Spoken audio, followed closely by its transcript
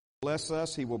Bless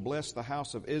us. He will bless the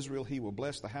house of Israel. He will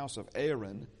bless the house of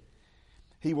Aaron.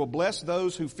 He will bless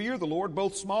those who fear the Lord,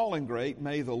 both small and great.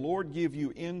 May the Lord give you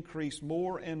increase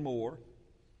more and more.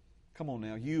 Come on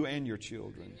now, you and your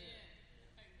children.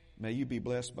 May you be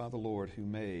blessed by the Lord who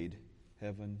made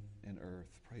heaven and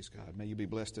earth. Praise God. May you be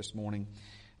blessed this morning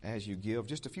as you give.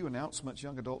 Just a few announcements.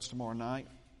 Young adults tomorrow night.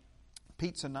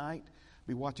 Pizza night.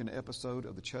 Be watching an episode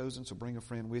of The Chosen, so bring a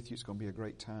friend with you. It's going to be a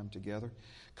great time together.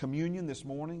 Communion this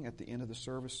morning at the end of the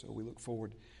service, so we look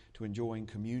forward to enjoying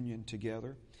communion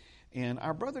together. And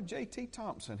our brother J.T.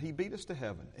 Thompson, he beat us to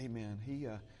heaven. Amen.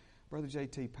 Brother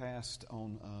J.T. passed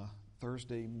on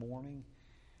Thursday morning,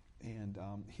 and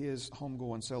his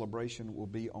homegoing celebration will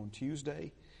be on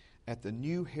Tuesday at the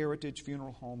New Heritage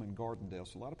Funeral Home in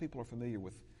Gardendale. So a lot of people are familiar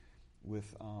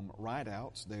with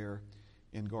Rideouts there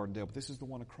in Gardendale, but this is the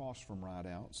one across from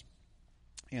Rideouts,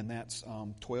 and that's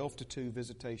 12 to 2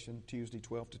 visitation, Tuesday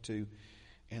 12 to 2,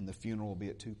 and the funeral will be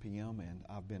at 2 p.m., and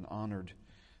I've been honored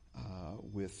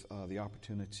with the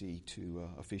opportunity to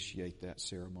officiate that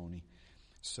ceremony.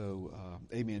 So,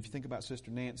 amen. If you think about Sister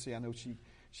Nancy, I know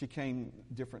she came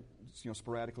different,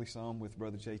 sporadically, some with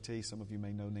Brother JT. Some of you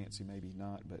may know Nancy, maybe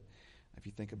not, but if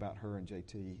you think about her and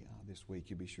JT this week,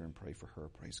 you be sure and pray for her.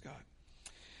 Praise God.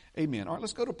 Amen. All right,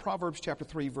 let's go to Proverbs chapter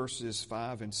 3, verses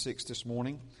 5 and 6 this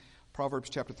morning. Proverbs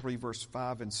chapter 3, verse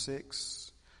 5 and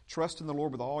 6. Trust in the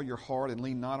Lord with all your heart and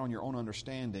lean not on your own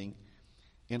understanding.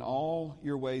 In all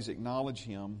your ways acknowledge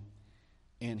Him,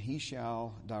 and He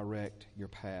shall direct your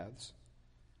paths.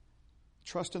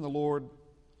 Trust in the Lord,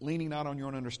 leaning not on your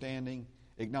own understanding,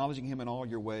 acknowledging Him in all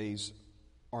your ways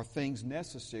are things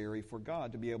necessary for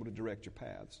God to be able to direct your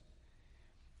paths.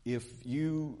 If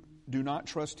you do not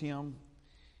trust Him,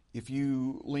 if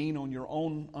you lean on your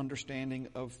own understanding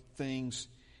of things,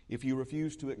 if you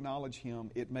refuse to acknowledge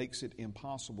Him, it makes it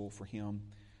impossible for Him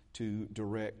to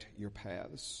direct your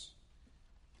paths.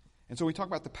 And so we talk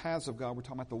about the paths of God, we're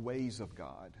talking about the ways of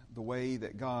God, the way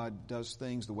that God does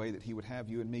things, the way that He would have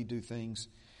you and me do things.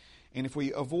 And if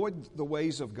we avoid the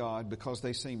ways of God because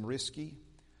they seem risky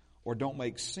or don't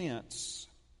make sense,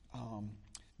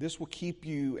 this will keep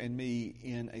you and me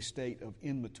in a state of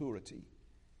immaturity.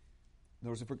 In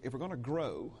other words, if we're going to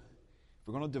grow, if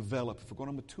we're going to develop, if we're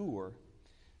going to mature,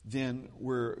 then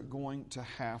we're going to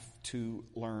have to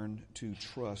learn to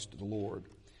trust the Lord.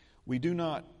 We do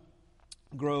not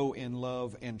grow in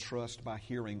love and trust by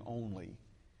hearing only.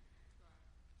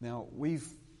 Now, we've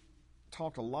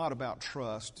talked a lot about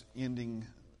trust ending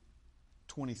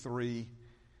 23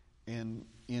 and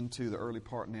into the early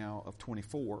part now of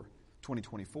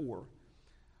 2024.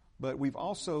 But we've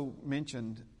also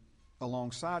mentioned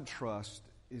alongside trust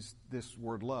is this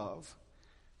word love.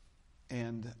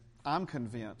 And I'm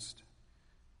convinced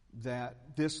that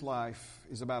this life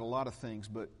is about a lot of things,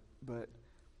 but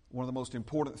one of the most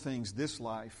important things this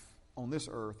life on this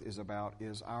earth is about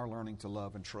is our learning to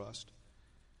love and trust.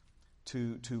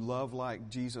 To love like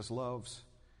Jesus loves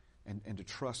and to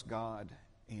trust God.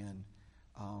 And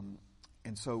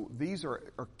so these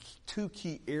are two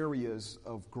key areas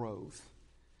of growth.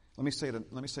 Let me say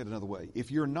it another way.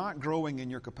 If you're not growing in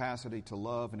your capacity to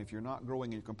love, and if you're not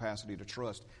growing in your capacity to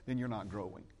trust, then you're not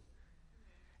growing.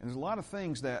 And there's a lot of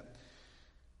things that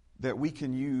we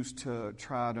can use to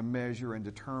try to measure and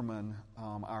determine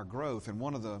our growth. And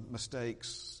one of the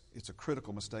mistakes, it's a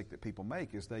critical mistake that people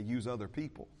make, is they use other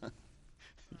people. You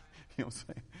know what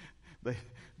I'm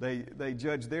saying? They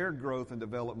judge their growth and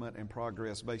development and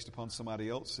progress based upon somebody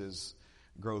else's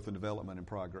growth and development and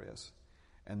progress.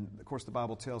 And, of course, the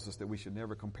Bible tells us that we should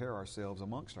never compare ourselves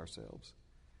amongst ourselves.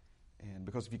 And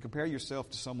because if you compare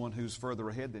yourself to someone who's further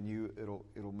ahead than you,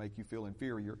 it'll make you feel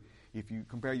inferior. If you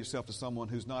compare yourself to someone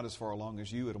who's not as far along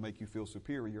as you, it'll make you feel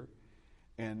superior.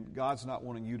 And God's not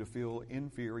wanting you to feel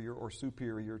inferior or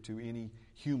superior to any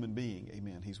human being.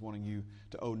 Amen. He's wanting you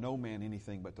to owe no man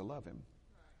anything but to love him.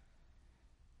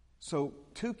 So,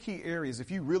 two key areas. If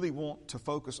you really want to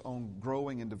focus on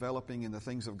growing and developing in the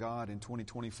things of God in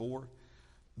 2024,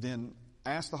 then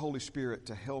ask the Holy Spirit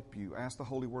to help you. Ask the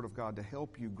Holy Word of God to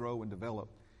help you grow and develop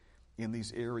in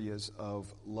these areas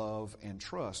of love and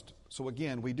trust. So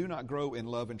again, we do not grow in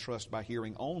love and trust by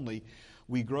hearing only.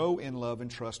 We grow in love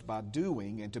and trust by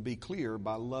doing, and to be clear,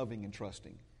 by loving and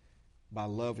trusting. By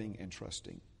loving and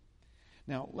trusting.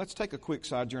 Now, let's take a quick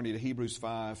side journey to Hebrews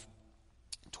 5,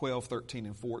 12, 13,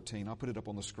 and 14. I'll put it up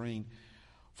on the screen.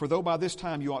 For though by this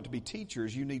time you ought to be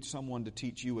teachers, you need someone to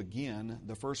teach you again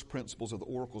the first principles of the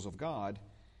oracles of God,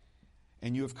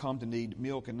 and you have come to need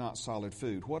milk and not solid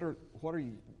food. What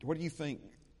do you think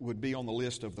would be on the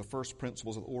list of the first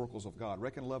principles of the oracles of God?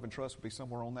 Reckon love and trust would be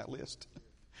somewhere on that list?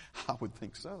 I would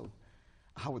think so.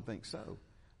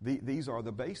 These are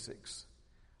the basics.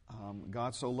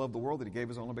 God so loved the world that He gave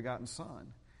His only begotten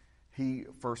Son. He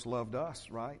first loved us,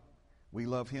 right? We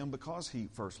love Him because He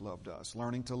first loved us.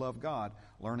 Learning to love God,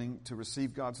 learning to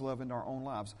receive God's love into our own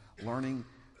lives, learning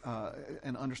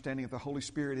and understanding that the Holy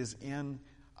Spirit is in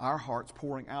our hearts,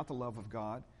 pouring out the love of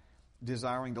God,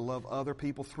 desiring to love other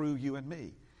people through you and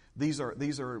me. These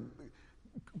are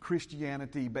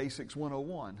Christianity Basics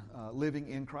 101, Living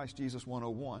in Christ Jesus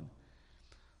 101.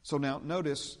 So now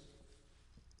notice,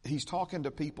 he's talking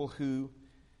to people who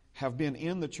have been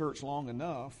in the church long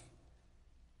enough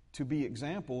to be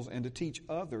examples and to teach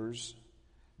others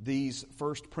these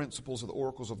first principles of the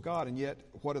oracles of God. And yet,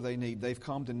 what do they need? They've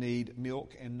come to need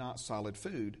milk and not solid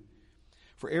food.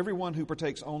 For everyone who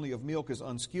partakes only of milk is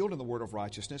unskilled in the word of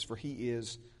righteousness, for he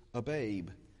is a babe.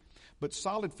 But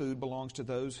solid food belongs to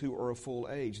those who are of full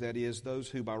age, that is, those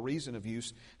who by reason of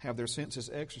use have their senses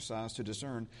exercised to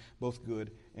discern both good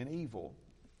and evil.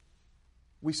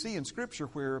 We see in Scripture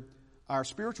where our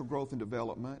spiritual growth and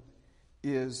development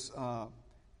is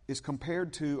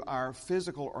compared to our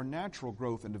physical or natural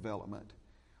growth and development,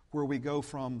 where we go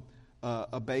from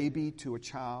a baby to a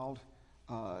child,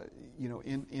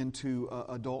 into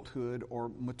adulthood or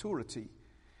maturity.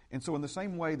 And so in the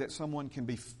same way that someone can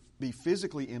be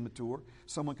physically immature,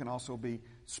 someone can also be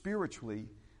spiritually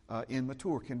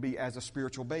immature, can be as a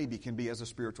spiritual baby, can be as a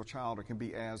spiritual child, or can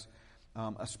be as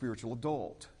a spiritual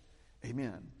adult.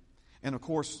 Amen. And of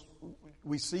course,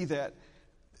 we see that,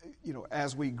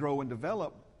 as we grow and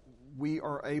develop, we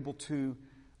are able to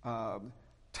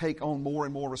take on more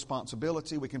and more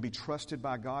responsibility. We can be trusted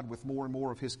by God with more and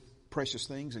more of His precious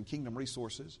things and kingdom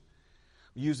resources.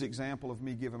 We use the example of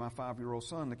me giving my 5-year-old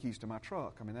son the keys to my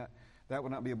truck. I mean, that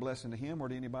would not be a blessing to him or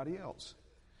to anybody else.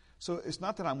 So it's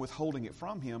not that I'm withholding it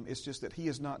from him. It's just that he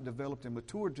has not developed and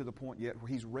matured to the point yet where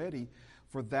he's ready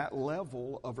for that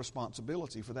level of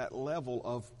responsibility, for that level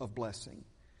of blessing.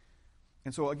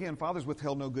 And so again, Father's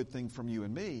withheld no good thing from you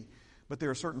and me, but there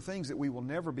are certain things that we will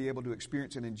never be able to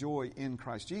experience and enjoy in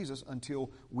Christ Jesus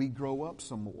until we grow up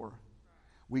some more.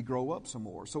 We grow up some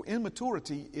more. So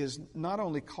immaturity is not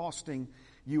only costing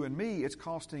you and me, it's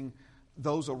costing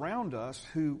those around us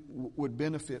who would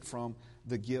benefit from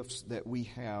the gifts that we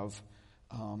have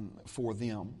for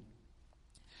them.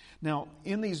 Now,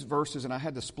 in these verses, and I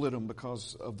had to split them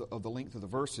because of the length of the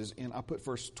verses, and I put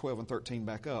verse 12 and 13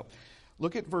 back up.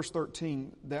 Look at verse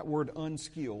 13, that word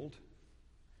unskilled.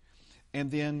 And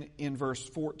then in verse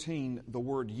 14, the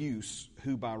word use,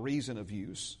 who by reason of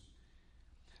use.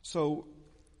 So,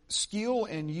 skill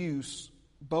and use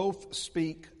both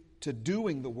speak to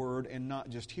doing the word and not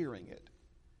just hearing it.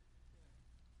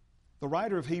 The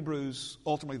writer of Hebrews,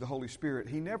 ultimately the Holy Spirit,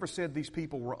 he never said these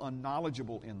people were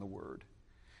unknowledgeable in the word.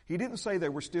 He didn't say they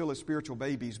were still as spiritual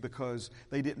babies because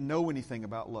they didn't know anything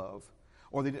about love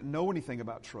or they didn't know anything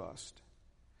about trust.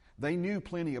 They knew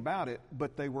plenty about it,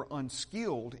 but they were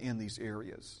unskilled in these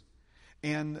areas.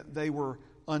 And they were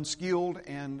unskilled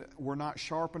and were not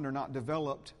sharpened or not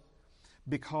developed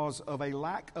because of a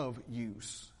lack of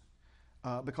use,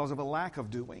 because of a lack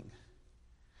of doing.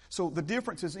 So the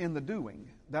difference is in the doing.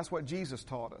 That's what Jesus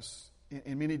taught us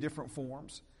in many different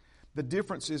forms. The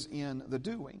difference is in the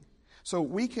doing. So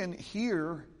we can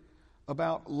hear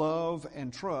about love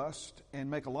and trust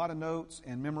and make a lot of notes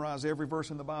and memorize every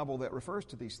verse in the Bible that refers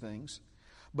to these things,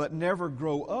 but never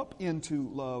grow up into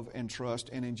love and trust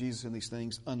and in Jesus in these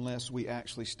things unless we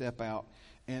actually step out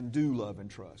and do love and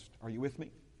trust. Are you with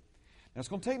me? Now, it's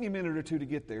going to take me a minute or two to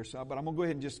get there, but I'm going to go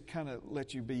ahead and just kind of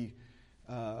let you be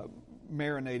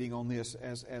marinating on this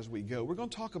as we go. We're going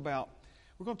to talk about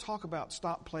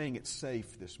stop playing it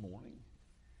safe this morning.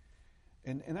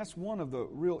 And that's one of the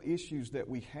real issues that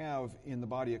we have in the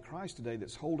body of Christ today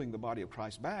that's holding the body of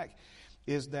Christ back,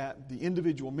 is that the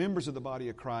individual members of the body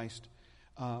of Christ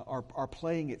are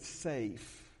playing it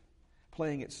safe.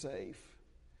 Playing it safe.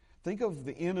 Think of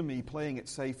the enemy playing it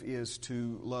safe is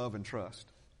to love and trust.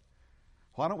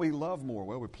 Why don't we love more?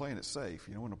 Well, we're playing it safe.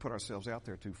 We don't put ourselves out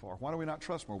there too far. Why do we not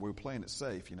trust more? We're playing it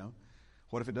safe,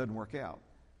 What if it doesn't work out?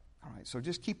 All right, so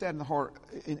just keep that in the heart,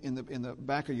 in the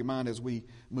back of your mind as we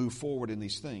move forward in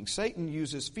these things. Satan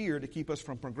uses fear to keep us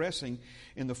from progressing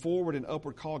in the forward and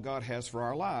upward call God has for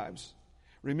our lives.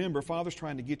 Remember, Father's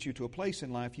trying to get you to a place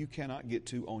in life you cannot get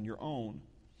to on your own.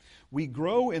 We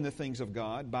grow in the things of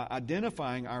God by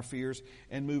identifying our fears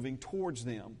and moving towards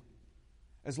them.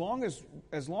 As long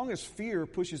as fear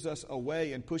pushes us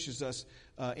away and pushes us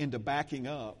into backing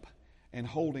up and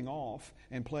holding off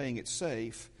and playing it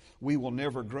safe, we will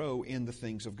never grow in the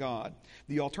things of God.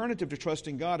 The alternative to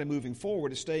trusting God and moving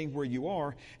forward is staying where you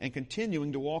are and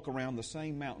continuing to walk around the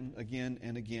same mountain again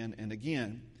and again and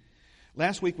again.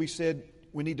 Last week we said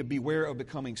we need to beware of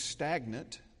becoming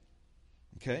stagnant.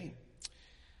 Okay?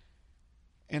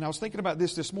 And I was thinking about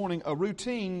this morning. A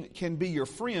routine can be your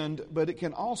friend, but it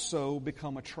can also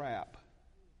become a trap.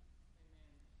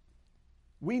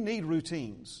 We need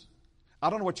routines. I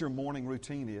don't know what your morning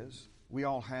routine is. We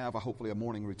all have, hopefully, a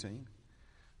morning routine.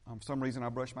 For some reason, I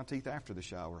brush my teeth after the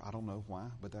shower. I don't know why,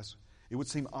 but it would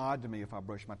seem odd to me if I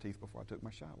brushed my teeth before I took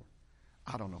my shower.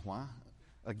 I don't know why,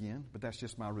 again, but that's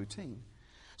just my routine.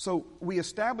 So we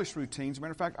establish routines. As a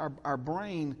matter of fact, our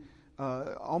brain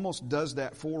almost does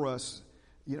that for us.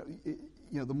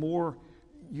 The more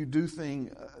you do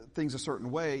things a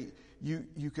certain way,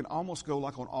 you can almost go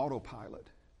like on autopilot.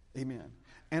 Amen.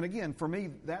 And again, for me,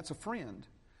 that's a friend.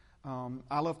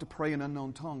 I love to pray in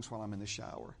unknown tongues while I'm in the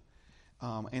shower.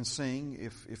 And sing,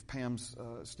 if Pam's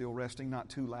still resting, not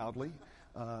too loudly,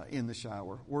 in the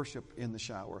shower. Worship in the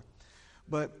shower.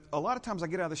 But a lot of times I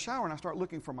get out of the shower and I start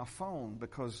looking for my phone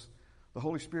because the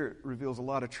Holy Spirit reveals a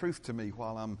lot of truth to me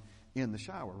while I'm in the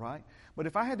shower, right? But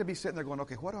if I had to be sitting there going,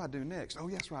 okay, what do I do next? Oh,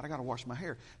 yes, right, I got to wash my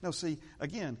hair. No, see,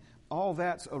 again, all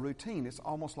that's a routine. It's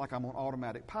almost like I'm on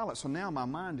automatic pilot. So now my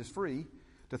mind is free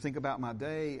to think about my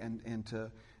day and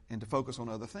to focus on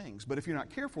other things. But if you're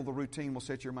not careful, the routine will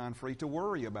set your mind free to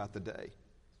worry about the day.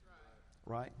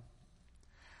 Right?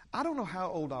 I don't know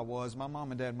how old I was. My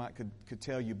mom and dad could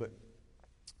tell you, but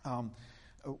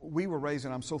we were raised,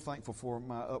 and I'm so thankful for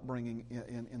my upbringing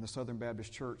in the Southern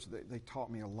Baptist Church. They taught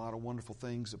me a lot of wonderful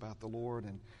things about the Lord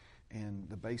and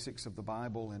the basics of the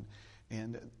Bible.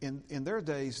 And in their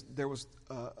days, there was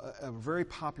a very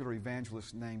popular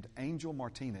evangelist named Angel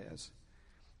Martinez.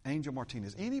 Angel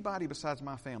Martinez. Anybody besides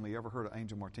my family ever heard of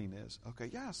Angel Martinez? Okay,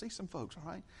 yeah, I see some folks,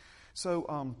 all right.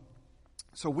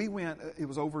 So we went, it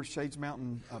was over Shades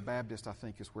Mountain Baptist, I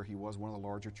think is where he was, one of the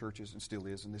larger churches, and still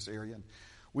is in this area. And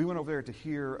we went over there to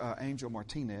hear Angel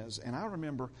Martinez, and I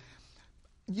remember,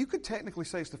 you could technically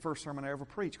say it's the first sermon I ever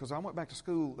preached, because I went back to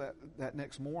school that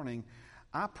next morning.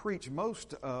 I preached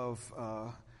most of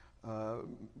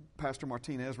Pastor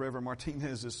Martinez, Reverend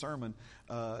Martinez's sermon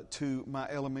to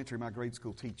my grade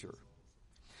school teacher.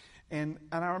 And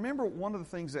I remember one of the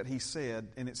things that he said,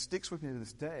 and it sticks with me to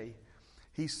this day.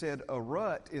 He said, a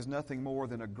rut is nothing more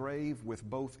than a grave with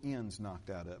both ends knocked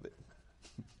out of it.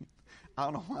 I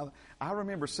don't know why. I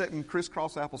remember sitting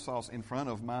crisscross applesauce in front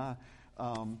of my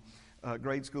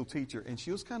grade school teacher, and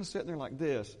she was kind of sitting there like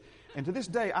this. And to this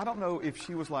day, I don't know if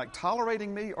she was like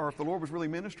tolerating me or if the Lord was really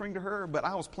ministering to her, but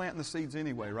I was planting the seeds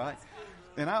anyway, right?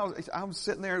 And I was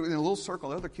sitting there in a little circle.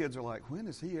 The other kids are like, when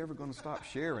is he ever going to stop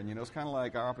sharing? It's kind of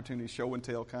like our opportunity show and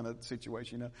tell kind of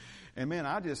situation, And man,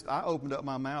 I opened up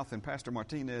my mouth and Pastor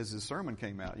Martinez's sermon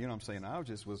came out. You know what I'm saying? I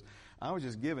was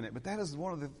just giving it. But that is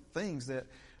one of the things that,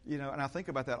 and I think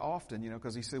about that often,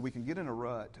 because he said we can get in a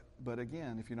rut. But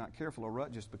again, if you're not careful, a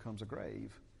rut just becomes a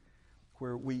grave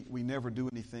where we never do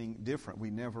anything different. We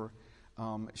never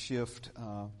shift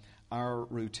our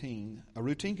routine. A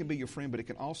routine can be your friend, but it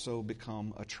can also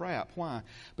become a trap. Why?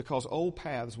 Because old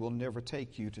paths will never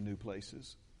take you to new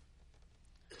places.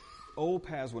 Old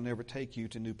paths will never take you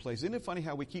to new places. Isn't it funny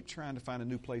how we keep trying to find a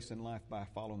new place in life by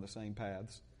following the same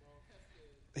paths?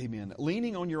 Amen.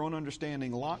 Leaning on your own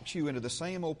understanding locks you into the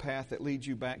same old path that leads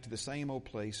you back to the same old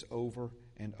place over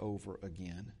and over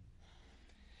again.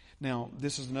 Now,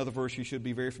 this is another verse you should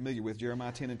be very familiar with,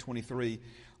 Jeremiah 10:23.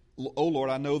 O Lord,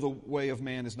 I know the way of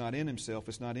man is not in himself.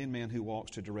 It's not in man who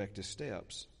walks to direct his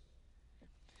steps.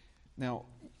 Now,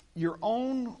 your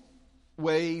own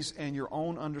ways and your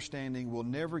own understanding will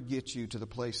never get you to the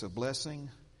place of blessing,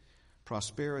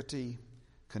 prosperity,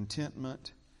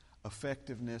 contentment,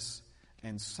 effectiveness,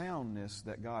 and soundness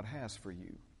that God has for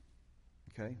you.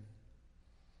 Okay?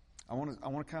 I want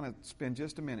to kind of spend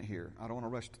just a minute here. I don't want to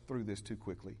rush through this too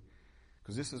quickly,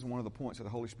 because this is one of the points that the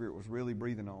Holy Spirit was really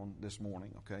breathing on this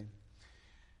morning, okay?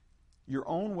 Your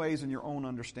own ways and your own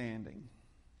understanding,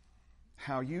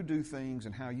 how you do things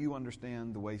and how you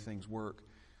understand the way things work,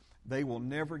 they will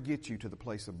never get you to the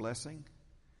place of blessing,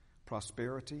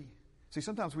 prosperity. See,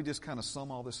 sometimes we just kind of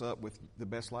sum all this up with the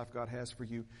best life God has for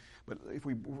you. But if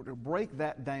we were to break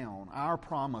that down, our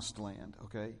promised land,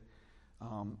 okay,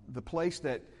 the place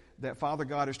that Father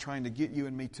God is trying to get you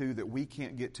and me to that we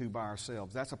can't get to by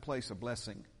ourselves. That's a place of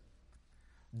blessing,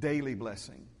 daily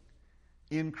blessing,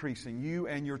 increasing you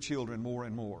and your children more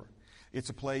and more. It's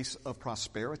a place of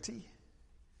prosperity.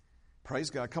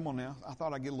 Praise God. Come on now. I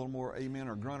thought I'd get a little more amen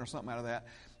or grunt or something out of that.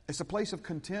 It's a place of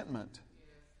contentment.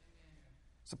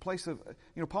 It's a place of,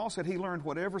 Paul said he learned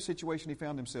whatever situation he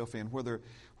found himself in,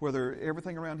 whether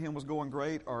everything around him was going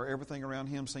great or everything around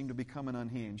him seemed to be coming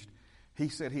unhinged. He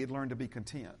said he had learned to be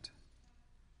content.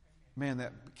 Man,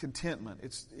 that contentment,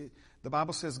 the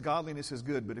Bible says godliness is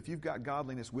good, but if you've got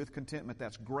godliness with contentment,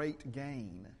 that's great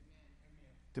gain.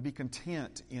 To be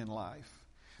content in life.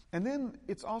 And then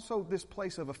it's also this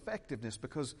place of effectiveness,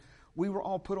 because we were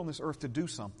all put on this earth to do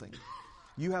something.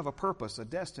 You have a purpose, a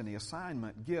destiny,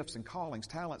 assignment, gifts and callings,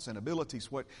 talents and abilities,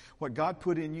 what God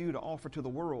put in you to offer to the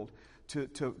world,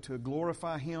 to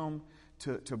glorify Him,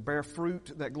 to bear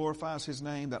fruit that glorifies His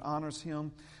name, that honors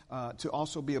Him, to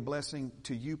also be a blessing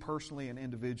to you personally and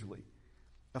individually.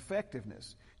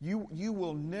 Effectiveness. You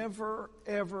will never,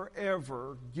 ever,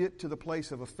 ever get to the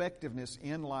place of effectiveness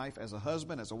in life as a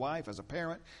husband, as a wife, as a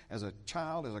parent, as a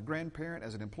child, as a grandparent,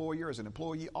 as an employer, as an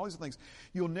employee, all these things.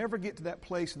 You'll never get to that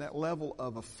place and that level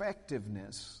of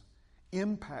effectiveness,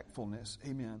 impactfulness,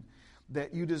 amen,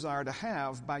 that you desire to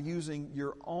have by using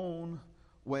your own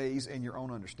ways and your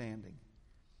own understanding.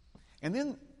 And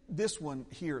then this one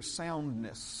here,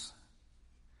 soundness.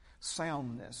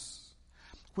 Soundness.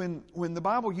 When the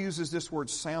Bible uses this word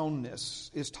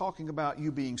soundness, it's talking about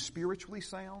you being spiritually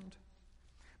sound,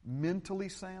 mentally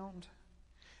sound,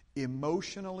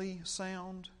 emotionally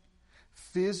sound,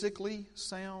 physically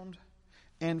sound,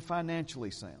 and financially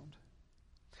sound.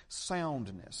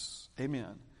 Soundness,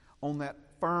 amen, on that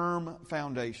firm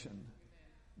foundation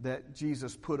that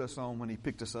Jesus put us on when He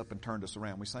picked us up and turned us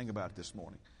around. We sang about it this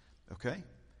morning, okay?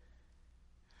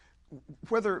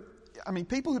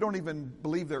 People who don't even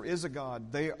believe there is a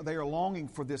God, they are longing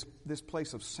for this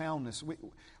place of soundness.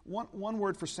 One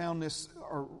word for soundness,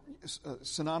 or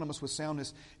synonymous with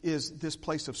soundness, is this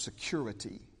place of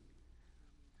security,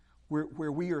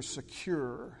 where we are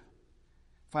secure,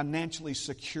 financially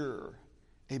secure.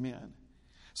 Amen.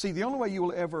 See, the only way you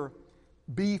will ever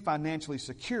be financially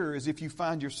secure is if you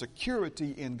find your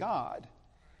security in God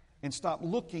and stop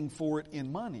looking for it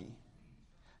in money.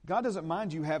 God doesn't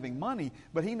mind you having money,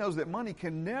 but He knows that money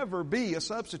can never be a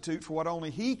substitute for what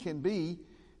only He can be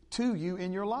to you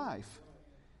in your life.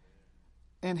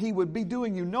 And He would be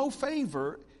doing you no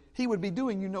favor. He would be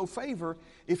doing you no favor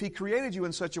if He created you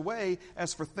in such a way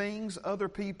as for things, other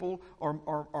people,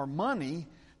 or money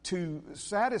to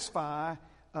satisfy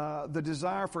the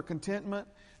desire for contentment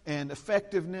and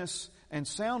effectiveness and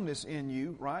soundness in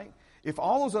you, right? If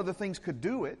all those other things could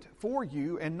do it for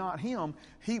you and not Him,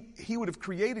 He would have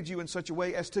created you in such a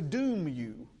way as to doom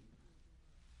you.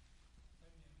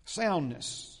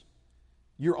 Soundness.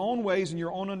 Your own ways and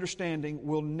your own understanding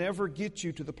will never get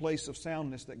you to the place of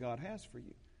soundness that God has for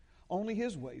you. Only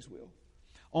His ways will.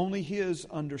 Only His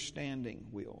understanding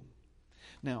will.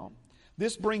 Now,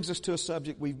 this brings us to a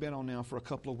subject we've been on now for a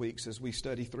couple of weeks as we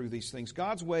study through these things.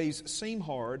 God's ways seem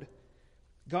hard.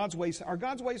 Are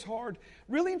God's ways hard?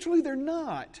 Really and truly, they're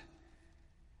not.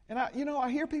 And I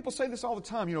hear people say this all the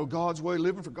time. God's way,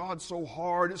 living for God's so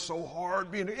hard. It's so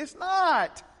hard being. It's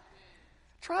not.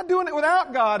 Try doing it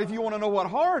without God if you want to know what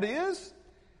hard is.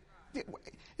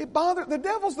 The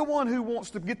devil's the one who wants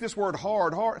to get this word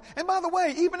hard. And by the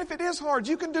way, even if it is hard,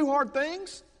 you can do hard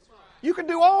things. You can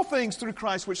do all things through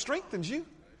Christ, which strengthens you.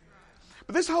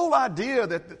 But this whole idea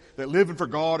that living for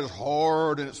God is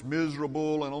hard and it's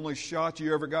miserable and only shot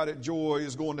you ever got at joy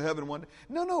is going to heaven one day.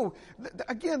 No.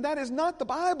 Again, that is not the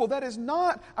Bible. That is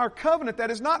not our covenant.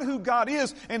 That is not who God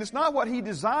is, and it's not what He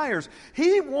desires.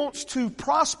 He wants to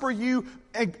prosper you.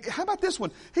 And how about this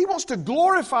one? He wants to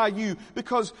glorify you,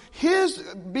 because His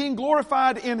being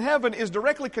glorified in heaven is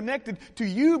directly connected to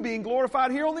you being glorified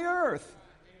here on the earth.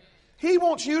 He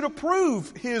wants you to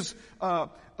prove His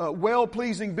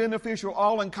well-pleasing, beneficial,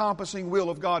 all-encompassing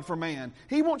will of God for man.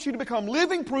 He wants you to become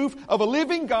living proof of a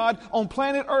living God on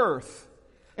planet Earth,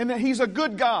 and that He's a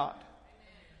good God,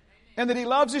 and that He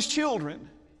loves His children,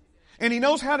 and He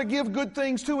knows how to give good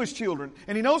things to His children,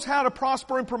 and He knows how to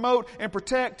prosper and promote and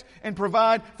protect and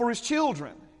provide for His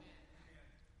children.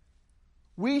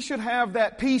 We should have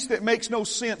that peace that makes no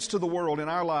sense to the world in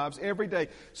our lives every day.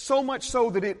 So much so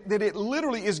that it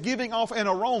literally is giving off an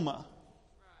aroma.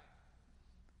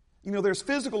 There's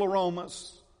physical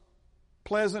aromas,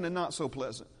 pleasant and not so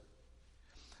pleasant.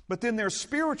 But then there's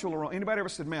spiritual aroma. Anybody ever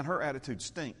said, man, her attitude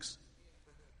stinks?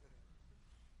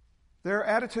 There are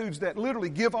attitudes that literally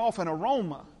give off an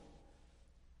aroma.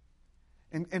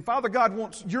 And Father God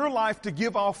wants your life to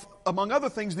give off, among other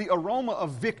things, the aroma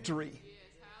of victory.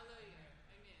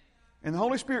 And the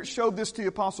Holy Spirit showed this to the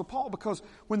Apostle Paul, because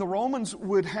when the Romans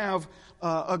would have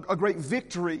a great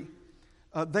victory,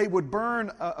 they would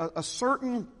burn a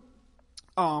certain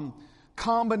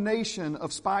combination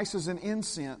of spices and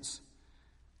incense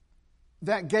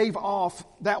that gave off,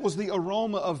 that was the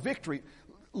aroma of victory.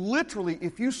 Literally,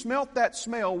 if you smelt that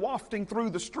smell wafting through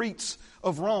the streets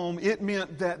of Rome, it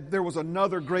meant that there was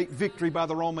another great victory by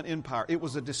the Roman Empire. It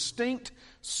was a distinct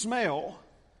smell,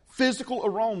 physical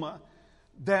aroma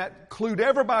that clued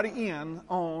everybody in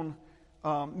on,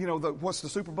 what's the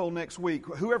Super Bowl next week?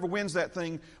 Whoever wins that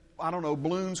thing, I don't know,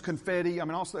 balloons, confetti. I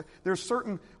mean, also there's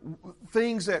certain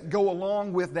things that go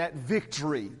along with that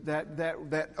victory.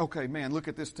 That okay, man, look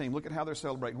at this team. Look at how they're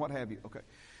celebrating. What have you? Okay.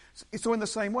 So in the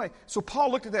same way, so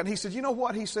Paul looked at that and he said, you know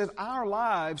what? He said, our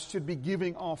lives should be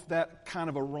giving off that kind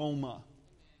of aroma.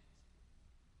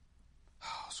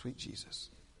 Oh, sweet Jesus.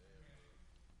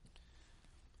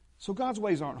 So God's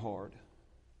ways aren't hard.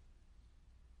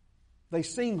 They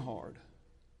seem hard.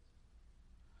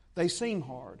 They seem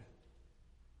hard.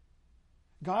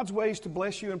 God's ways to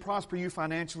bless you and prosper you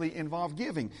financially involve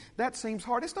giving. That seems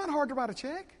hard. It's not hard to write a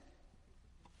check.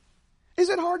 Is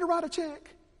it hard to write a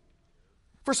check?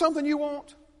 For something you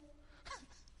want?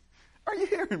 Are you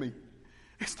hearing me?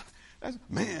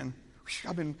 Man,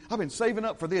 I've been saving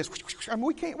up for this. I mean,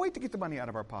 we can't wait to get the money out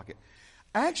of our pocket.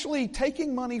 Actually,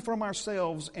 taking money from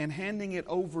ourselves and handing it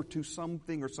over to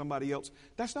something or somebody else,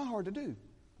 that's not hard to do,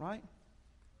 right?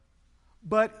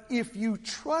 But if you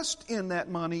trust in that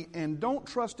money and don't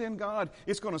trust in God,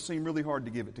 it's going to seem really hard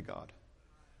to give it to God.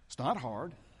 It's not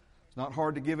hard. It's not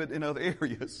hard to give it in other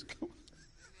areas.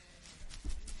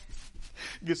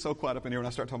 Get so quiet up in here when I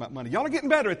start talking about money. Y'all are getting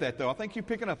better at that, though. I think you're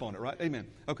picking up on it, right? Amen.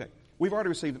 Okay. We've already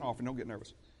received an offering. Don't get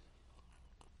nervous.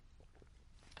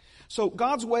 So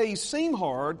God's ways seem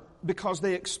hard because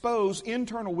they expose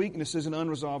internal weaknesses and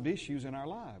unresolved issues in our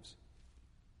lives.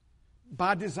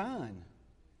 By design.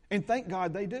 And thank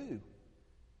God they do.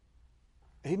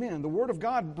 Amen. The Word of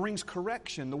God brings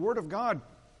correction. The Word of God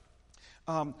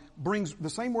brings, the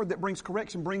same word that brings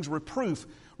correction brings reproof.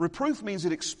 Reproof means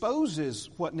it exposes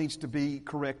what needs to be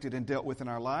corrected and dealt with in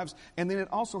our lives, and then it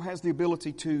also has the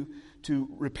ability to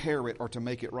repair it or to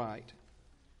make it right.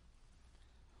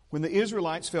 When the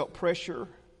Israelites felt pressure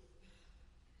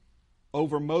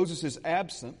over Moses'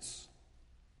 absence,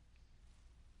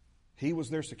 he was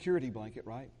their security blanket,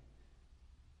 right?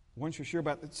 Once you're sure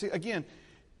about that. See, again,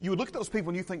 you would look at those people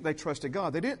and you think they trusted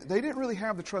God. They didn't really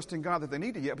have the trust in God that they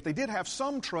needed yet, but they did have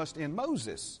some trust in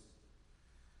Moses.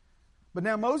 But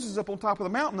now Moses is up on top of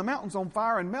the mountain. The mountain's on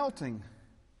fire and melting.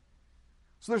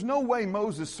 So there's no way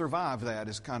Moses survived that,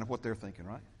 is kind of what they're thinking,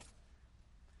 right?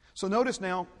 So notice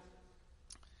now,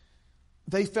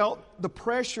 they felt the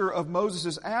pressure of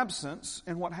Moses' absence,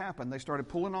 and what happened? They started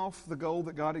pulling off the gold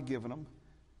that God had given them.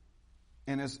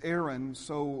 And as Aaron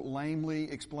so lamely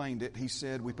explained it, he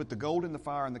said, we put the gold in the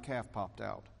fire and the calf popped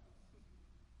out.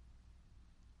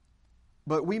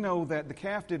 But we know that the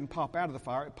calf didn't pop out of the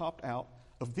fire, it popped out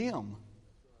of them.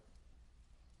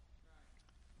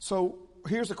 So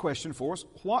here's a question for us.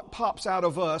 What pops out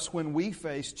of us when we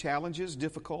face challenges,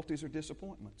 difficulties, or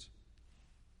disappointments?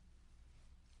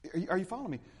 Are you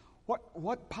following me?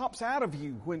 What pops out of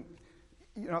you when...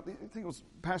 I think it was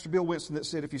Pastor Bill Winston that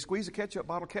said, if you squeeze a ketchup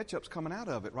bottle, ketchup's coming out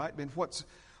of it, right? And what's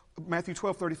Matthew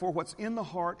 12:34, what's in the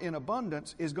heart in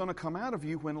abundance is going to come out of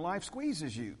you when life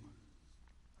squeezes you.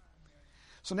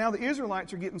 So now the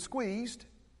Israelites are getting squeezed,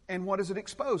 and what does it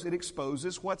expose? It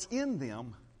exposes what's in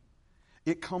them.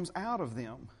 It comes out of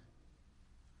them.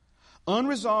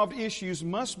 Unresolved issues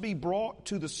must be brought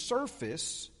to the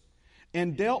surface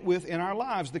and dealt with in our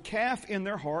lives. The calf in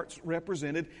their hearts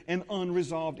represented an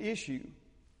unresolved issue.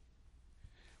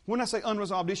 When I say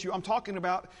unresolved issue, I'm talking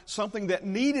about something that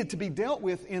needed to be dealt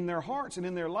with in their hearts and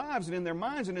in their lives and in their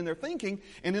minds and in their thinking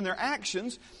and in their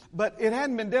actions, but it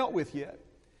hadn't been dealt with yet.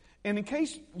 And in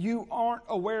case you aren't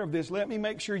aware of this, let me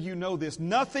make sure you know this.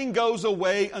 Nothing goes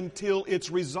away until it's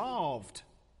resolved.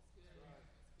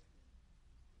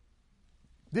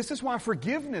 This is why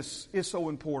forgiveness is so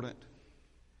important.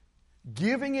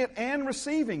 Giving it and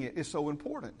receiving it is so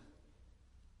important.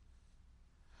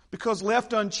 Because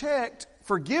left unchecked,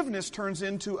 forgiveness turns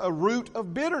into a root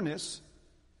of bitterness.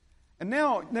 And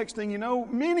now, next thing you know,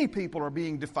 many people are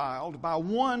being defiled by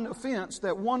one offense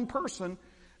that one person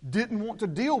didn't want to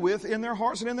deal with in their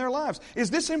hearts and in their lives.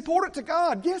 Is this important to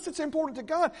God? Yes, it's important to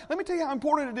God. Let me tell you how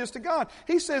important it is to God.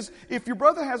 He says, if your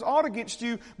brother has aught against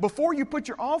you, before you put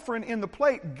your offering in the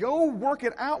plate, go work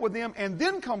it out with them and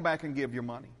then come back and give your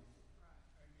money.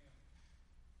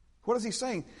 What is he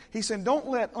saying? He's saying, don't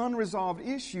let unresolved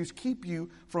issues keep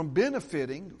you from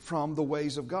benefiting from the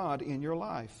ways of God in your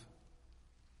life.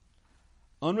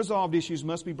 Unresolved issues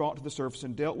must be brought to the surface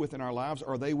and dealt with in our lives,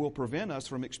 or they will prevent us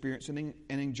from experiencing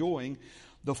and enjoying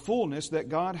the fullness that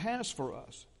God has for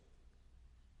us.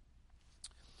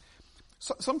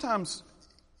 Sometimes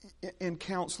in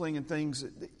counseling and things,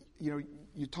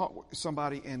 you talk with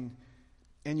somebody and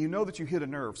you know that you hit a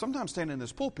nerve. Sometimes standing in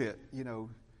this pulpit, you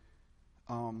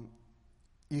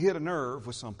hit a nerve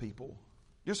with some people.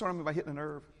 You know what I mean by hitting a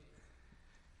nerve?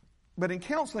 But in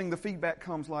counseling, the feedback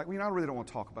comes like, I really don't want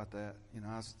to talk about that.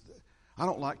 I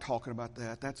don't like talking about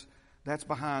that. That's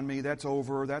behind me. That's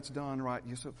over. That's done, right?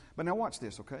 But now watch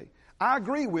this, okay? I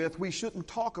agree with we shouldn't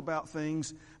talk about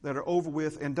things that are over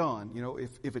with and done.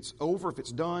 If it's over, if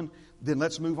it's done, then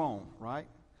let's move on, right?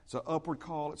 It's an upward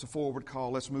call. It's a forward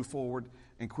call. Let's move forward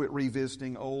and quit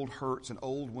revisiting old hurts and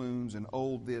old wounds and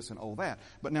old this and old that.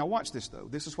 But now watch this, though.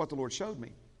 This is what the Lord showed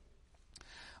me.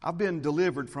 I've been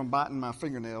delivered from biting my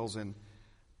fingernails, and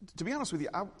to be honest with you,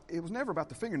 it was never about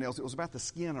the fingernails. It was about the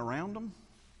skin around them.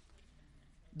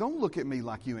 Don't look at me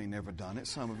like you ain't never done it.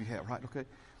 Some of you have, right? Okay.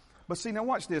 But see, now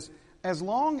watch this. As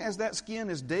long as that skin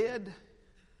is dead,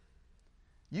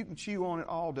 you can chew on it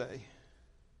all day.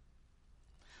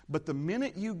 But the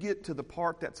minute you get to the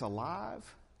part that's alive,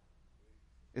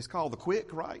 it's called the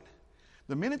quick, right?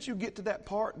 The minute you get to that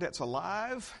part that's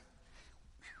alive,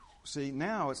 see,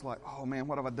 now it's like, oh man,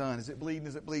 what have I done? Is it bleeding?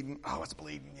 Is it bleeding? Oh, it's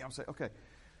bleeding. I'm saying, okay.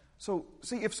 So,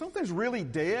 see, if something's really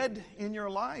dead in your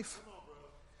life,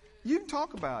 you can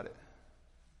talk about it.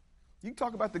 You can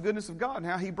talk about the goodness of God and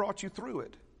how He brought you through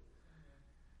it.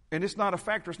 And it's not a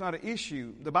factor, it's not an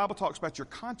issue. The Bible talks about your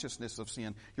consciousness of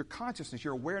sin, your consciousness,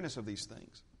 your awareness of these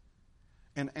things,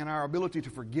 and our ability to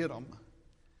forget them.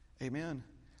 Amen.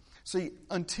 See,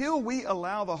 until we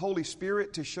allow the Holy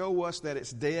Spirit to show us that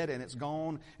it's dead and it's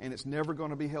gone and it's never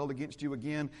going to be held against you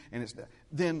again,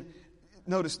 then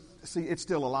notice, see, it's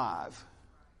still alive.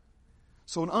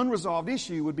 So an unresolved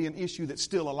issue would be an issue that's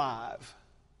still alive,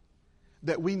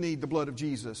 that we need the blood of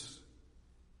Jesus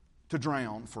to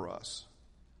drown for us.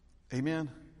 Amen?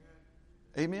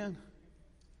 Amen?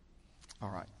 All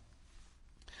right.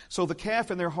 So the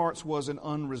calf in their hearts was an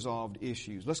unresolved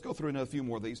issue. Let's go through another few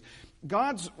more of these.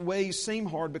 God's ways seem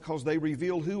hard because they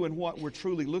reveal who and what we're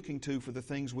truly looking to for the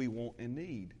things we want and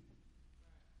need.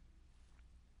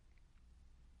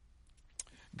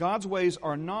 God's ways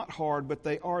are not hard, but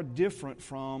they are different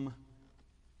from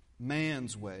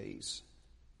man's ways.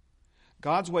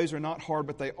 God's ways are not hard,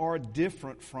 but they are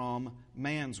different from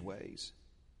man's ways.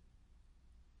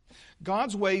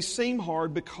 God's ways seem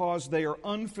hard because they are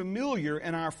unfamiliar,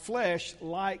 and our flesh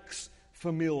likes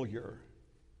familiar.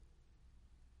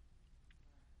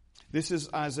 This is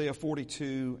Isaiah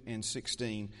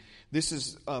 42:16. This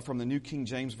is from the New King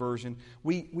James Version.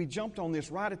 We jumped on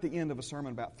this right at the end of a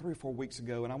sermon about 3 or 4 weeks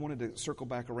ago, and I wanted to circle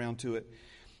back around to it.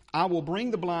 I will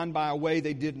bring the blind by a way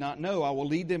they did not know. I will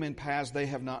lead them in paths they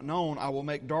have not known. I will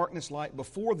make darkness light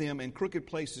before them and crooked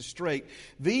places straight.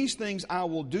 These things I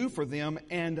will do for them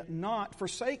and not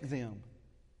forsake them.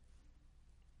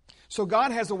 So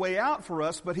God has a way out for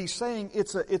us, but He's saying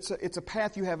it's a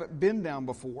path you haven't been down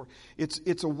before.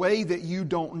 It's a way that you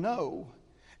don't know.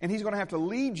 And He's going to have to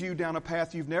lead you down a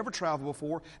path you've never traveled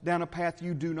before, down a path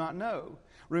you do not know.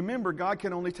 Remember, God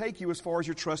can only take you as far as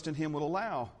your trust in Him will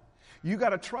allow. You got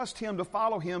to trust Him to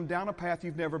follow Him down a path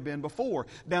you've never been before,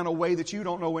 down a way that you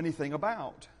don't know anything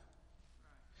about.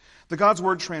 The God's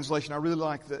Word translation, I really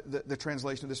like the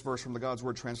translation of this verse from the God's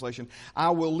Word translation. I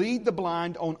will lead the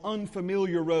blind on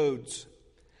unfamiliar roads.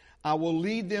 I will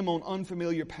lead them on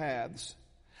unfamiliar paths.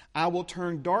 I will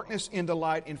turn darkness into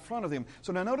light in front of them.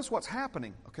 So now notice what's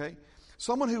happening, okay?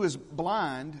 Someone who is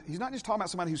blind, he's not just talking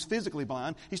about somebody who's physically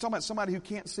blind. He's talking about somebody who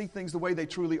can't see things the way they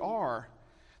truly are.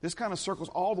 This kind of circles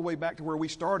all the way back to where we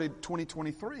started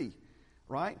 2023,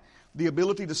 right? The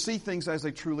ability to see things as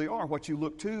they truly are. What you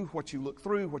look to, what you look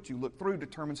through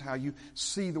determines how you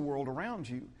see the world around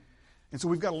you. And so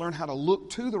we've got to learn how to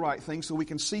look to the right things so we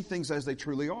can see things as they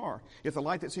truly are. If the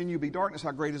light that's in you be darkness,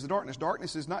 how great is the darkness?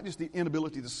 Darkness is not just the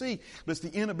inability to see, but it's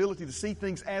the inability to see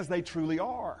things as they truly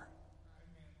are.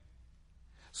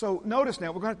 So notice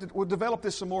now, we'll develop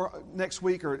this some more next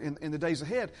week or in the days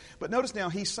ahead. But notice now,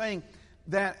 he's saying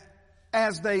that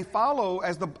as they follow,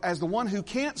 as the one who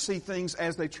can't see things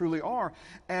as they truly are,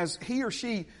 as he or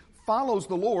she follows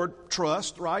the Lord,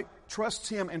 trusts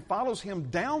Him and follows Him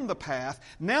down the path,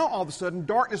 now all of a sudden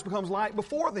darkness becomes light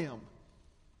before them.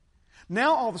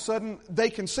 Now all of a sudden they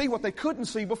can see what they couldn't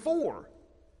see before.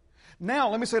 Now,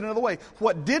 let me say it another way.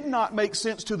 What did not make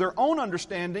sense to their own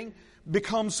understanding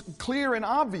becomes clear and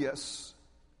obvious.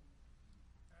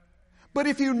 But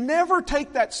if you never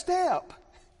take that step,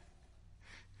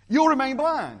 you'll remain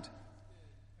blind.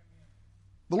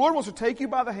 The Lord wants to take you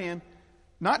by the hand,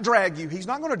 not drag you. He's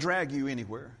not going to drag you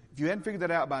anywhere. If you hadn't figured that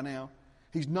out by now,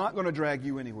 He's not going to drag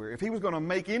you anywhere. If He was going to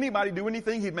make anybody do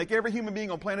anything, He'd make every human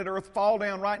being on planet Earth fall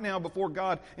down right now before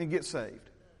God and get saved.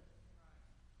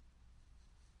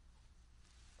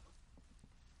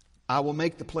 I will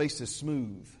make the places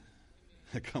smooth.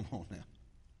 Come on now.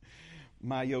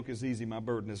 My yoke is easy, my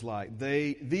burden is light.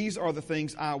 These are the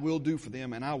things I will do for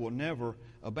them, and I will never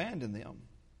abandon them.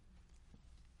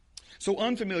 So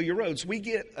unfamiliar roads, we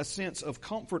get a sense of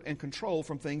comfort and control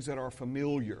from things that are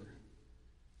familiar.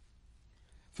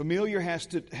 Familiar has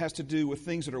to do with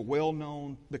things that are well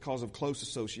known because of close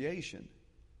association.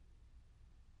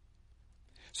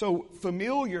 So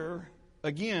familiar,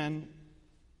 again,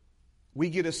 we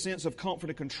get a sense of comfort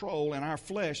and control, and our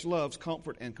flesh loves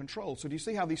comfort and control. So do you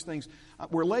see how these things,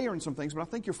 we're layering some things, but I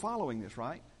think you're following this,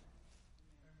 right?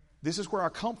 This is where our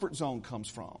comfort zone comes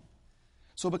from.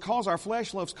 So because our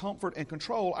flesh loves comfort and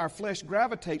control, our flesh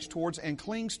gravitates towards and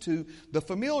clings to the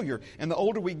familiar. And the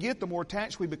older we get, the more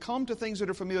attached we become to things that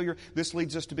are familiar. This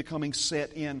leads us to becoming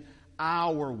set in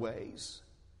our ways.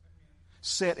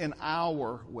 Set in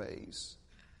our ways.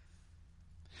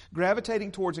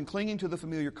 Gravitating towards and clinging to the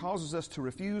familiar causes us to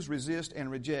refuse, resist,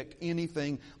 and reject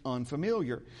anything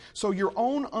unfamiliar. So your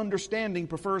own understanding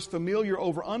prefers familiar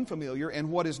over unfamiliar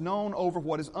and what is known over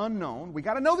what is unknown. We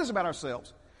got to know this about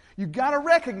ourselves. You got to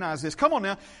recognize this. Come on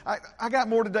now. I got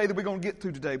more today that we're going to get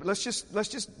through today, but let's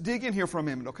just dig in here for a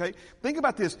minute, okay? Think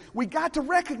about this. We got to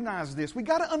recognize this. We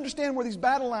got to understand where these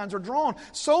battle lines are drawn.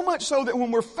 So much so that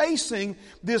when we're facing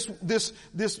this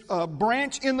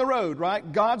branch in the road,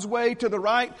 right? God's way to the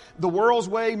right, the world's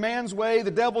way, man's way, the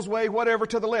devil's way, whatever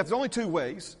to the left. There's only two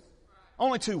ways.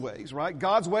 Only two ways, right?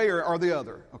 God's way or the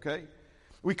other, okay?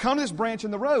 We come to this branch in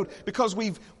the road because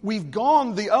we've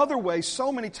gone the other way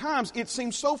so many times. It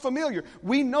seems so familiar.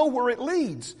 We know where it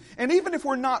leads. And even if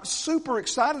we're not super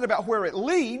excited about where it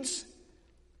leads,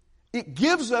 it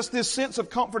gives us this sense of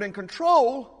comfort and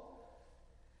control.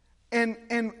 And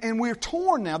we're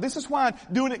torn now. This is why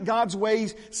doing it God's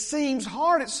ways seems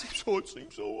hard. It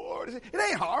seems so hard. It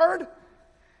ain't hard.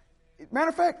 Matter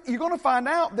of fact, you're going to find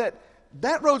out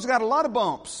that road's got a lot of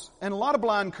bumps and a lot of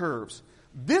blind curves.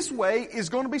 This way is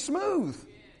going to be smooth.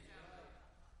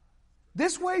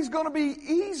 This way is going to be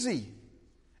easy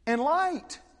and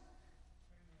light.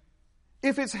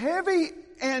 If it's heavy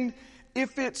and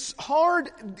if it's hard,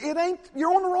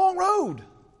 you're on the wrong road.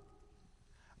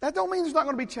 That don't mean there's not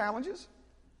going to be challenges.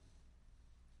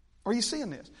 Are you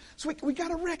seeing this? So we got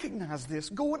to recognize this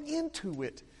going into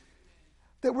it.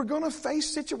 That we're going to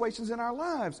face situations in our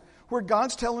lives where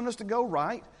God's telling us to go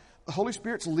right. The Holy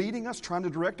Spirit's leading us, trying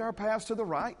to direct our paths to the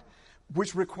right,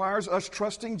 which requires us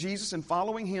trusting Jesus and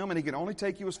following Him, and He can only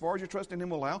take you as far as your trust in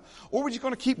Him will allow. Or we're just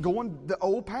going to keep going the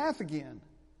old path again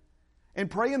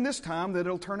and praying this time that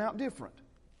it'll turn out different.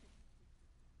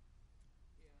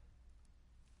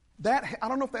 I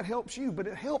don't know if that helps you, but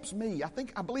it helps me.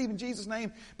 I believe in Jesus'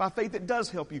 name by faith it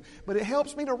does help you. But it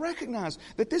helps me to recognize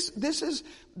that this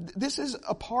is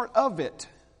a part of it.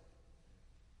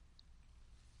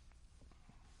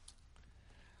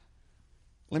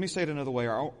 Let me say it another way.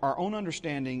 Our own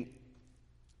understanding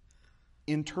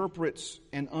interprets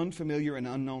an unfamiliar and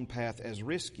unknown path as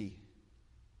risky.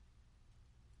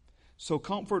 So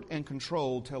comfort and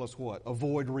control tell us what?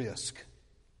 Avoid risk.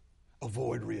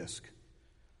 Avoid risk.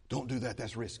 Don't do that.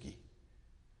 That's risky.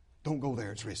 Don't go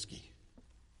there. It's risky.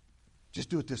 Just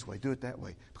do it this way. Do it that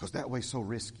way. Because that way's so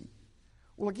risky.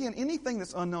 Well, again, anything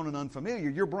that's unknown and unfamiliar,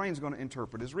 your brain's going to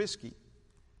interpret as risky.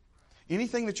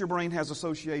 Anything that your brain has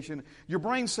association, your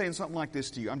brain's saying something like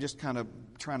this to you. I'm just kind of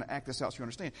trying to act this out so you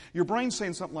understand. Your brain's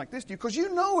saying something like this to you because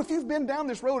you know if you've been down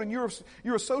this road and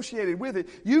you're associated with it,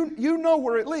 you know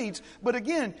where it leads. But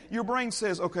again, your brain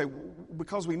says, okay,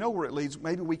 because we know where it leads,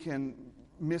 maybe we can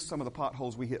miss some of the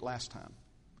potholes we hit last time.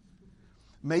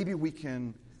 Maybe we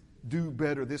can do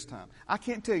better this time. I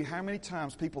can't tell you how many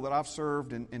times people that I've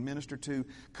served and ministered to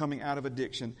coming out of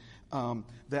addiction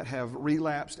that have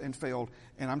relapsed and failed,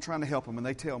 and I'm trying to help them, and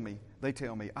they tell me,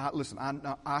 listen,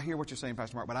 I hear what you're saying,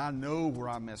 Pastor Mark, but I know where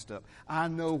I messed up. I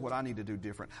know what I need to do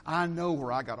different. I know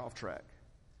where I got off track.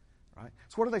 Right?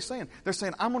 So what are they saying? They're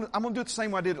saying, I'm going to do it the same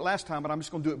way I did it last time, but I'm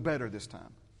just going to do it better this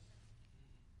time.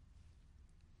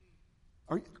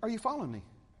 Are you following me?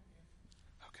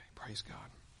 Okay, praise God.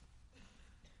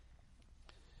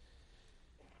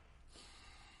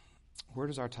 Where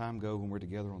does our time go when we're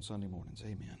together on Sunday mornings?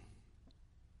 Amen.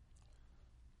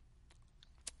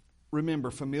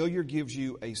 Remember, familiar gives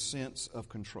you a sense of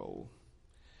control.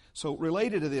 So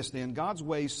related to this then, God's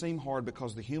ways seem hard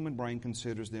because the human brain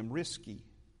considers them risky.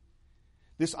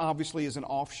 This obviously is an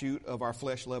offshoot of our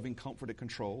flesh-loving comfort and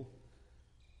control.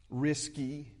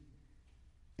 Risky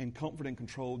and comfort and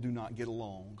control do not get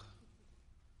along.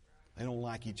 They don't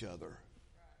like each other.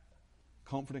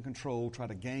 Comfort and control try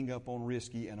to gang up on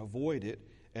risky and avoid it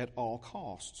at all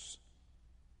costs.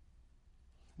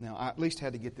 Now, I at least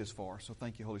had to get this far, so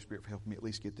thank you, Holy Spirit, for helping me at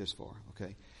least get this far,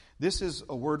 okay? This is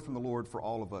a word from the Lord for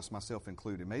all of us, myself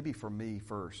included. Maybe for me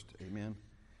first, amen?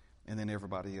 And then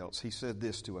everybody else. He said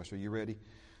this to us. Are you ready?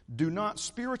 Do not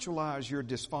spiritualize your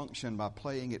dysfunction by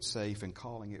playing it safe and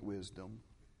calling it wisdom.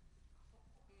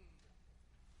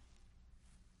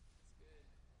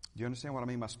 Do you understand what I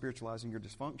mean by spiritualizing your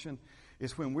dysfunction?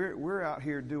 It's when we're out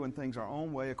here doing things our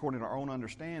own way, according to our own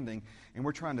understanding, and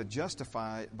we're trying to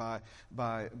justify it by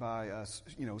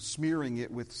smearing it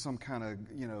with some kind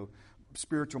of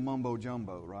spiritual mumbo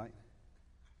jumbo, right?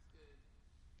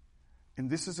 And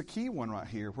this is a key one right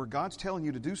here, where God's telling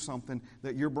you to do something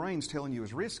that your brain's telling you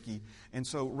is risky. And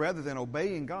so rather than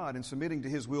obeying God and submitting to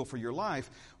His will for your life,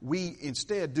 we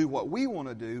instead do what we want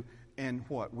to do, and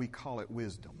what? We call it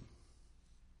wisdom.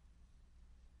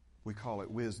 We call it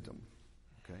wisdom.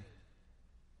 Okay?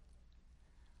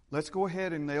 Let's go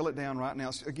ahead and nail it down right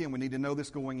now. Again, we need to know this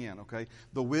going in, okay?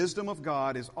 The wisdom of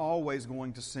God is always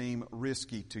going to seem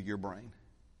risky to your brain.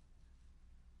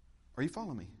 Are you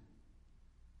following me?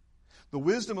 The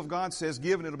wisdom of God says,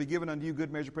 give and it'll be given unto you,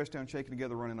 good measure, pressed down, shaken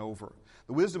together, running over.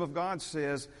 The wisdom of God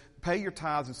says, pay your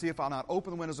tithes and see if I'll not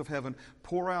open the windows of heaven,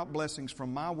 pour out blessings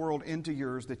from my world into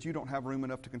yours that you don't have room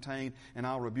enough to contain, and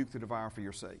I'll rebuke the devourer for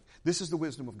your sake. This is the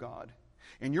wisdom of God.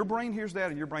 And your brain hears that,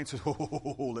 and your brain says,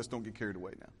 oh, let's don't get carried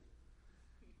away now.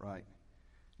 Right?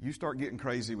 You start getting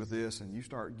crazy with this, and you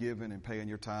start giving and paying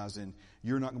your tithes, and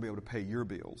you're not going to be able to pay your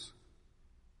bills.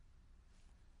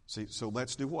 See, so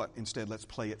let's do what? Instead, let's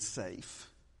play it safe.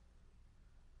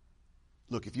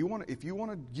 Look, if you want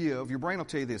to give, your brain will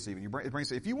tell you this even. Your brain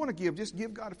says, if you want to give, just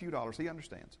give God a few dollars. He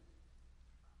understands.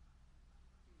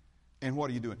 And what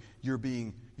are you doing? You're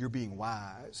being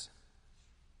wise.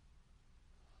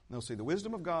 No, see, the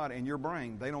wisdom of God and your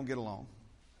brain, they don't get along.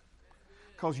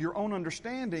 Because your own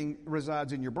understanding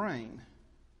resides in your brain.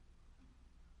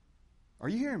 Are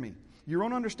you hearing me? Your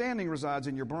own understanding resides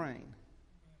in your brain.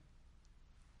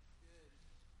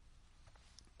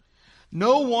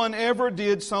 No one ever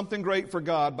did something great for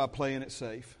God by playing it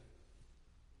safe.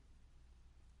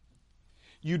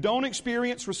 You don't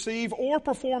experience, receive, or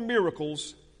perform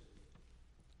miracles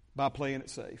by playing it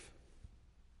safe.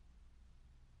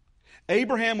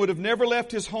 Abraham would have never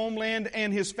left his homeland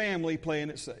and his family playing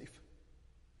it safe.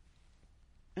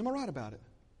 Am I right about it?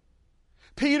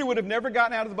 Peter would have never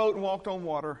gotten out of the boat and walked on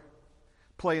water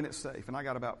playing it safe. And I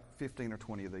got about 15 or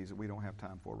 20 of these that we don't have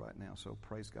time for right now, so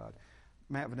praise God.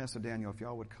 Matt, Vanessa, Daniel, if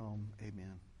y'all would come,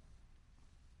 amen.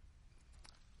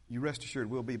 You rest assured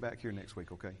we'll be back here next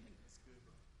week, okay?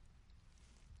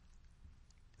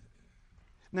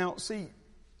 Now, see,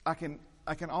 I can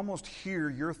almost hear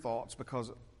your thoughts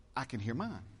because I can hear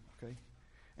mine, okay?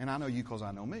 And I know you because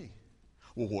I know me.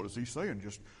 Well, what is he saying?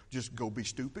 Just go be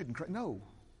stupid and crazy? No.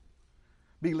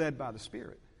 Be led by the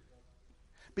Spirit.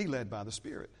 Be led by the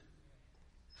Spirit.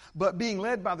 But being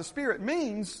led by the Spirit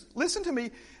means, listen to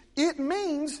me, it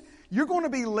means you're going to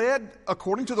be led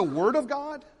according to the Word of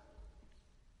God.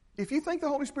 If you think the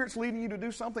Holy Spirit's leading you to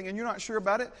do something and you're not sure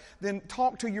about it, then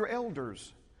talk to your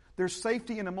elders. There's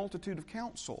safety in a multitude of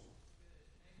counsel.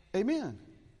 Amen.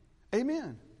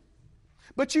 Amen.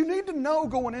 But you need to know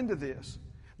going into this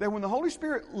that when the Holy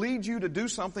Spirit leads you to do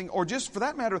something, or just for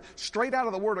that matter, straight out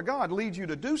of the Word of God leads you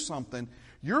to do something,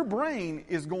 your brain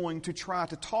is going to try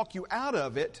to talk you out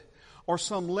of it or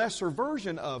some lesser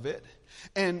version of it,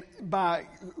 and by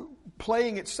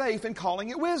playing it safe and calling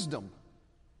it wisdom.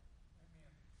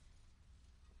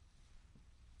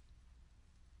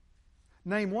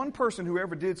 Name one person who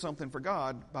ever did something for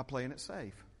God by playing it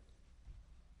safe.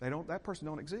 That person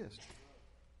don't exist.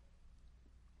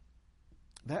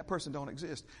 That person don't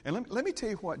exist. And let me tell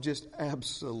you what just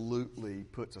absolutely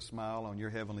puts a smile on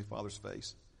your Heavenly Father's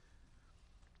face.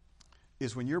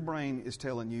 Is when your brain is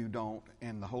telling you don't,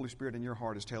 and the Holy Spirit in your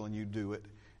heart is telling you do it,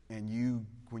 and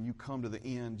when you come to the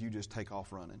end, you just take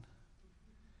off running,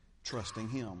 trusting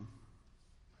Him.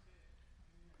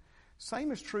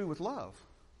 Same is true with love.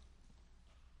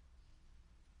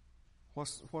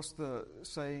 What's the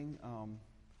saying?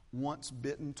 Once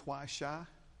bitten, twice shy.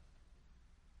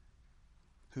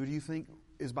 Who do you think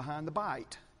is behind the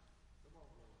bite?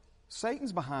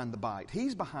 Satan's behind the bite.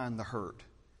 He's behind the hurt.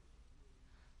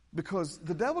 Because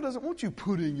the devil doesn't want you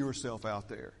putting yourself out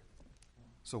there.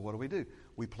 So what do?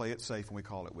 We play it safe and we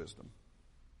call it wisdom.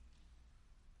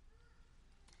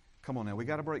 Come on now, we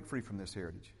got to break free from this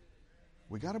heritage.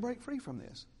 We got to break free from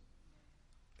this.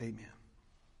 Amen.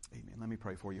 Amen. Let me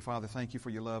pray for you. Father, thank you for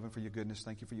your love and for your goodness.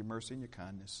 Thank you for your mercy and your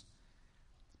kindness.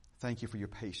 Thank you for your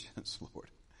patience, Lord.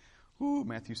 Ooh,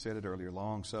 Matthew said it earlier,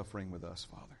 long suffering with us,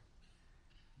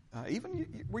 Father.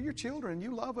 Even we're your children.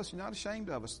 You love us. You're not ashamed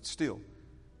of us still.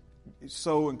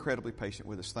 so incredibly patient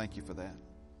with us. Thank you for that.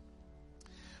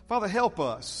 Father, help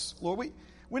us. Lord,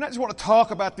 we not just want to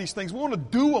talk about these things. We want to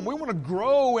do them. We want to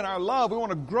grow in our love. We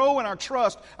want to grow in our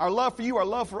trust, our love for you, our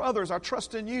love for others, our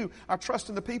trust in you, our trust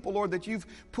in the people, Lord, that you've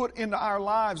put into our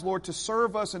lives, Lord, to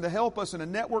serve us and to help us and to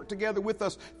network together with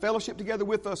us, fellowship together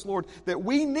with us, Lord, that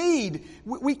we need.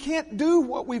 We can't do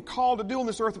what we've called to do on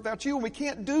this earth without you, and we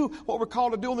can't do what we're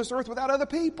called to do on this earth without other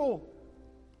people.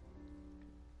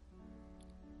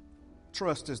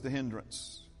 Trust is the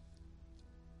hindrance.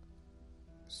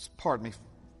 Pardon me.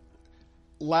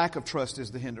 Lack of trust is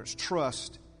the hindrance.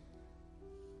 Trust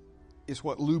is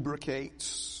what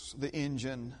lubricates the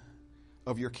engine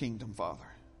of your kingdom, Father.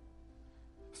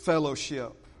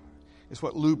 Fellowship is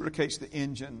what lubricates the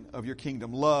engine of your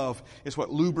kingdom. Love is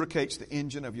what lubricates the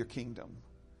engine of your kingdom.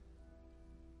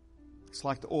 It's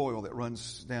like the oil that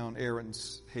runs down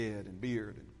Aaron's head and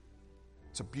beard.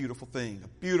 It's a beautiful thing, a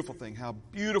beautiful thing. How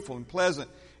beautiful and pleasant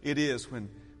it is when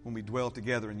we dwell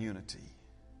together in unity.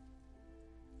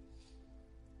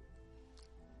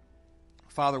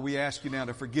 Father, we ask you now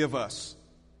to forgive us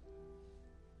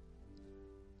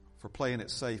for playing it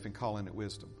safe and calling it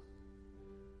wisdom,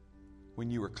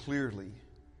 when you are clearly,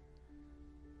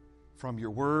 from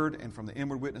your word and from the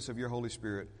inward witness of your Holy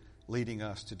Spirit, leading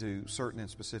us to do certain and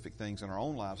specific things in our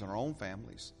own lives, in our own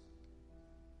families.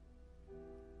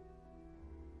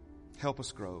 Help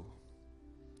us grow.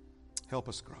 Help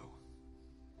us grow.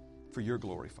 For your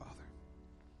glory, Father.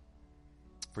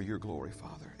 For your glory,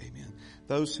 Father. Amen.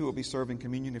 Those who will be serving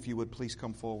communion, if you would please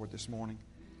come forward this morning.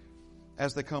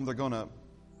 As they come, they're going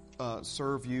to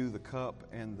serve you the cup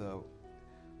and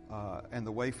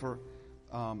the wafer.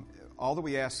 All that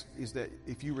we ask is that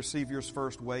if you receive yours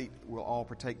first, wait. We'll all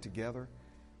partake together.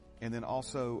 And then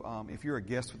also, if you're a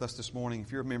guest with us this morning,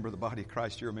 if you're a member of the body of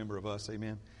Christ, you're a member of us.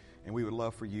 Amen. And we would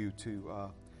love for you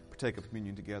to partake of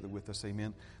communion together with us.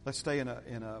 Amen. Let's stay in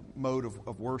a mode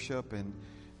of worship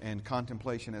and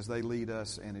contemplation as they lead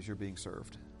us and as you're being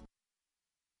served.